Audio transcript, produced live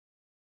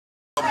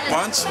A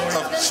bunch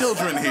of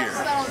children here.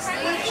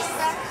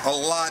 A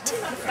lot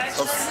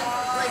of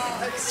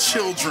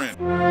children.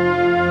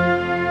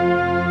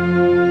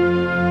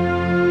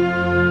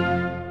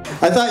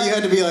 I thought you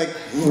had to be like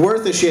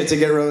worth a shit to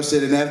get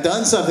roasted and have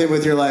done something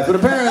with your life, but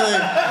apparently...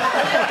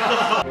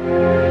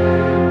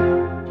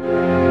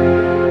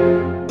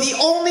 The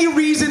only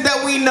reason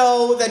that we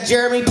know that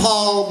Jeremy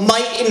Paul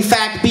might in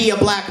fact be a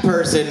black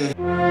person.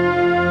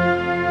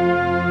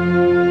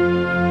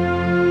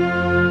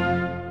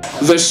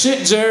 The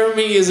shit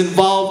Jeremy is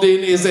involved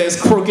in is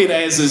as crooked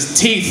as his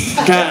teeth.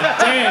 God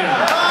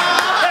damn.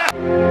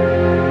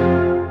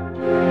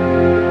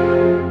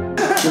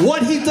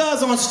 What he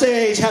does on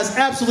stage has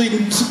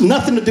absolutely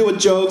nothing to do with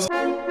jokes.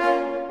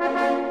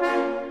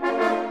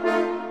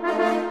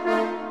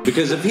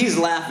 Because if he's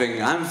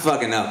laughing, I'm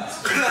fucking up.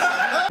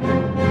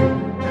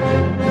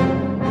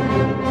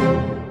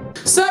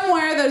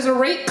 Somewhere there's a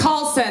rate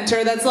call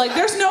center that's like,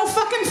 there's no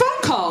fucking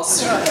phone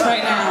calls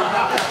right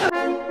now.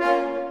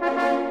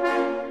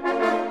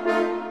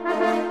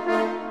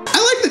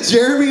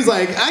 Jeremy's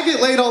like, I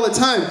get laid all the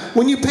time.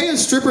 When you pay a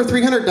stripper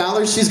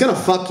 $300, she's gonna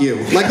fuck you.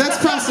 Like, that's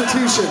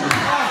prostitution.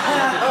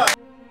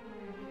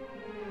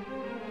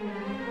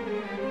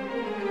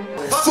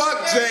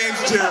 Fuck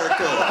James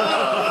Jericho.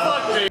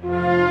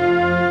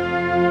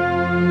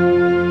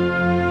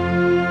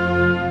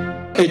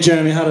 Hey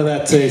Jeremy, how did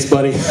that taste,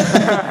 buddy?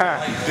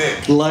 Like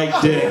dick.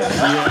 Like dick,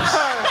 yes.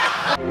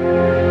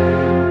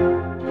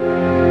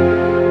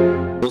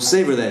 We'll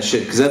savor that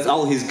shit, because that's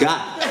all he's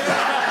got.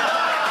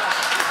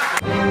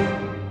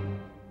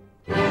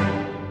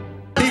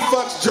 He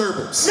fucks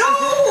gerbils. No!